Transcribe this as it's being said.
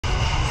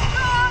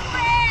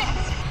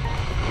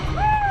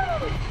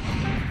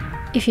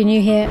If you're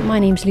new here, my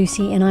name's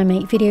Lucy and I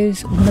make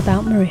videos all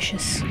about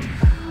Mauritius.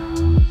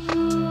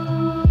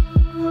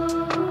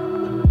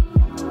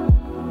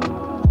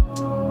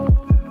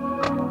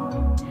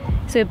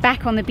 So we're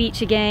back on the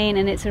beach again,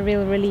 and it's a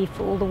real relief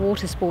for all the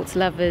water sports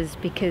lovers,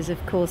 because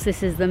of course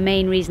this is the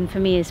main reason for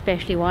me,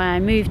 especially why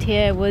I moved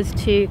here, was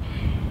to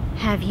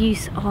have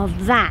use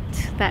of that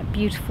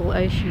beautiful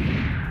ocean.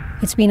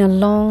 It's been a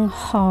long,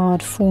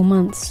 hard 4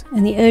 months,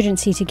 and the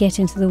urgency to get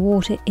into the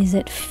water is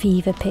at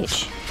fever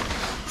pitch.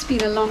 It's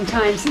been a long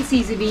time since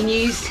these have been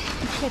used.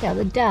 Check out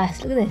the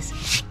dust, look at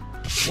this.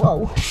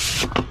 Whoa.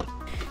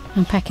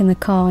 I'm packing the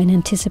car in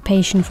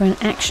anticipation for an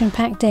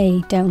action-packed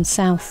day down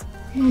south.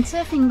 You want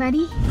surfing,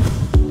 buddy?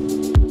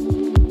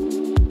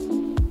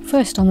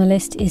 First on the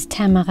list is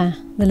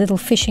Tamarin, the little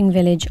fishing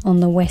village on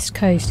the west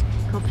coast.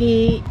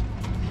 Coffee.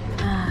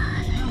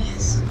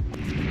 Yes.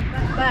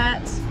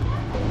 That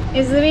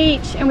is the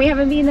beach, and we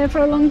haven't been there for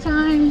a long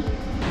time.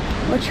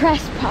 We're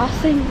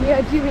trespassing. We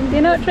are doing.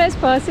 You're not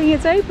trespassing.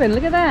 It's open.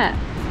 Look at that.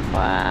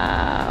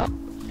 Wow.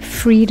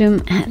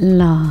 Freedom at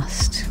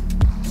last.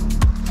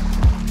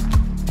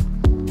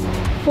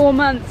 4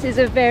 months is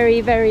a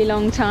very, very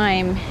long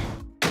time.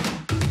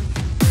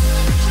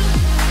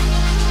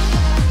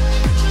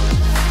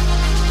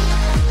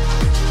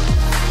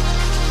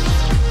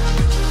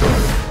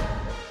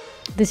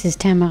 This is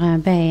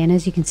Tamarin Bay, and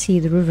as you can see,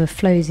 the river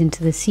flows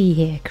into the sea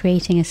here,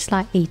 creating a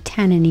slightly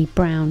tanniny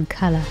brown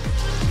colour.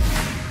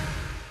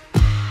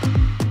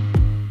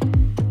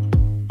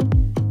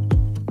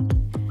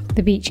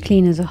 The beach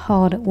cleaners are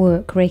hard at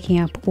work raking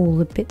up all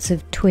the bits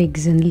of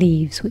twigs and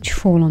leaves which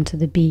fall onto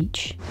the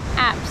beach.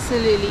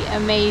 Absolutely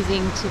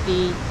amazing to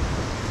be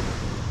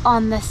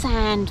on the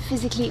sand,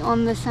 physically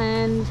on the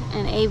sand,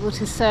 and able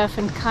to surf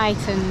and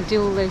kite and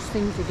do all those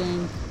things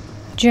again.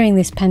 During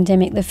this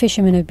pandemic, the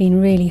fishermen have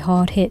been really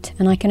hard hit,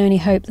 and I can only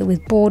hope that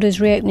with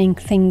borders reopening,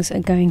 things are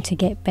going to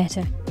get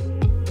better.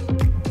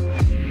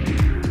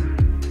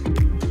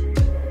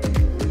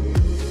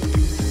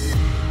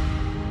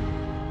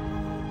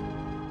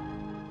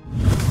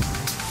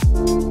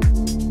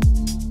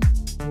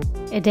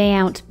 A day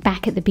out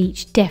back at the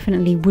beach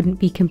definitely wouldn't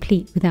be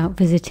complete without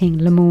visiting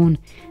Le Morne.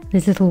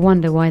 There's little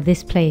wonder why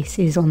this place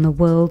is on the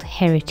World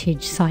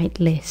Heritage Site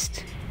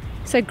list.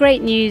 So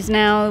great news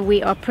now,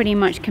 we are pretty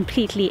much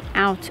completely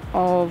out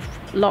of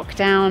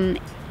lockdown.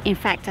 In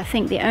fact, I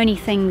think the only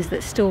things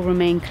that still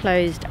remain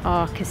closed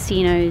are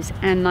casinos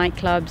and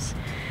nightclubs.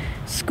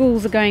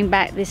 Schools are going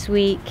back this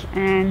week,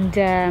 and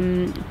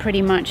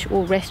pretty much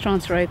all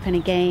restaurants are open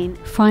again.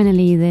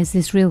 Finally, there's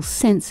this real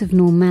sense of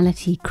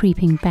normality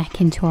creeping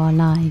back into our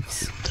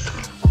lives.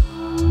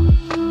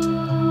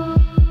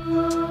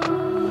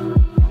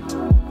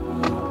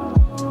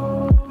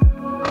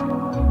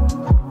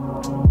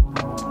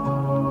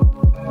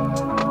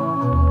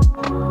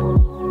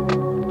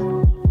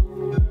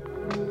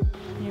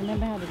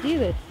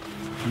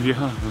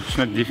 Yeah, it's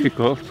not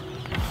difficult.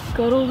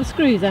 Got all the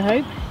screws, I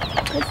hope.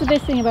 What's the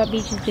best thing about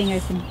beaches being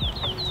open?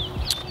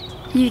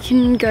 You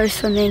can go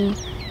swimming,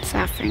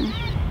 surfing.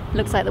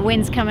 Looks like the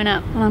wind's coming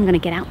up. Well, I'm going to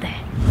get out there.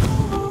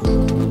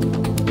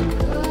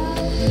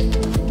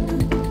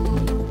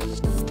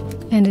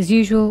 And as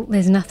usual,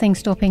 there's nothing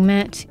stopping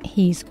Matt.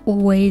 He's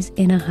always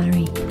in a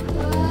hurry.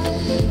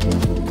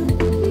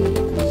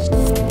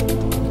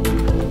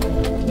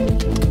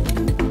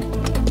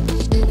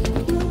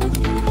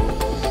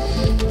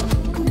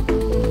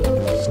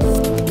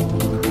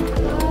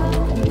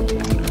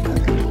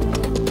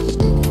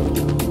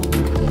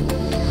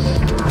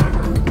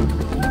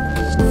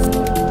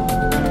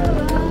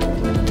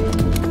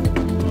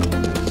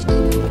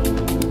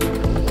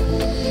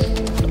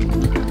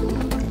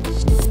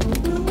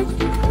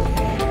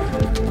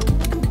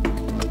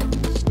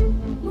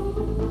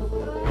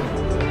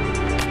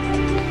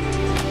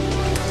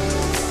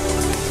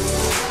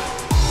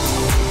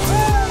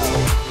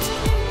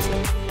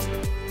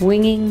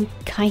 Winging,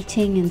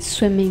 kiting and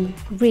swimming,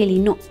 really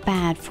not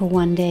bad for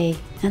one day.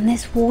 And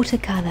this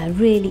watercolour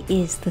really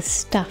is the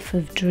stuff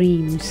of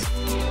dreams.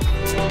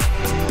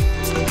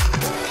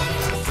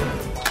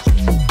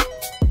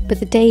 But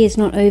the day is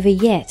not over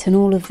yet, and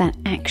all of that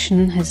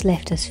action has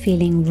left us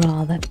feeling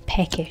rather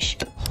peckish.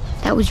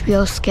 That was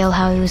real skill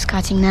how he was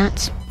cutting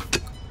that.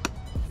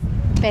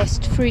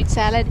 Best fruit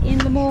salad in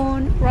Le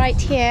Morne, right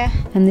here.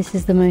 And this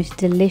is the most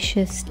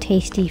delicious,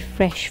 tasty,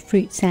 fresh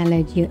fruit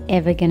salad you're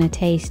ever gonna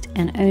taste,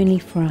 and only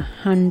for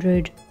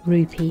 100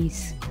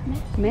 rupees.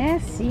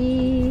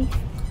 Merci.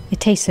 It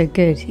tastes so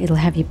good, it'll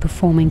have you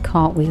performing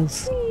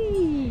cartwheels.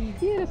 Whee,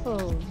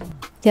 beautiful.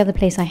 The other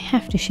place I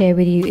have to share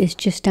with you is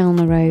just down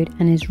the road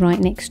and is right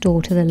next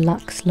door to the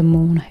Luxe Le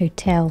Morne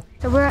Hotel.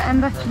 So we're at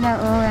Mbafilao,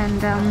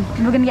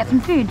 and we're gonna get some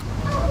food.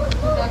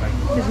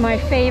 This is my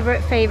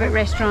favorite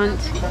restaurant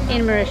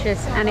in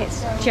Mauritius, and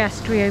it's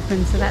just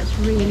reopened, so that's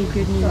really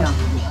good news.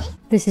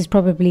 This is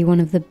probably one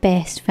of the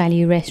best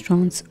value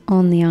restaurants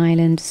on the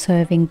island,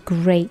 serving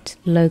great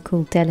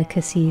local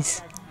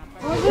delicacies.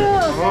 Bonjour,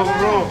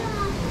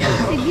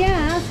 c'est bien,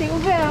 hein, c'est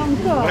ouvert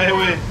encore. Oui,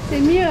 oui.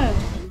 C'est mieux.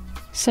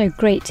 So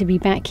great to be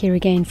back here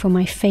again for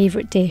my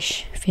favourite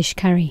dish, fish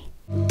curry.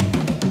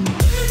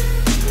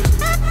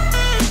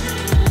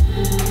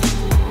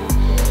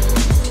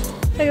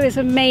 Look at this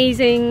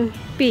amazing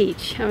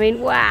beach. I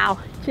mean, wow,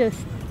 just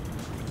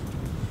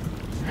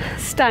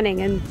stunning,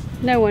 and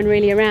no one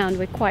really around.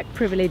 We're quite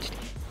privileged.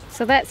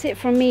 So that's it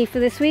from me for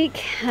this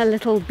week. A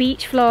little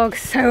beach vlog.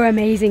 So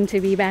amazing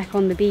to be back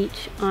on the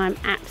beach. I'm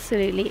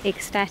absolutely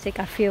ecstatic.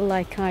 I feel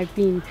like I've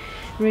been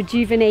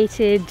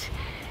rejuvenated,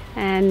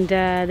 and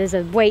there's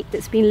a weight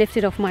that's been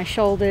lifted off my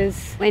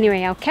shoulders.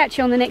 Anyway, I'll catch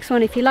you on the next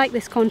one. If you like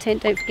this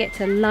content, don't forget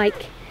to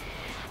like,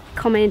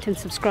 comment and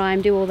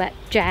subscribe, do all that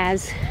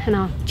jazz, and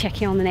I'll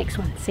check you on the next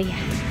one. See ya.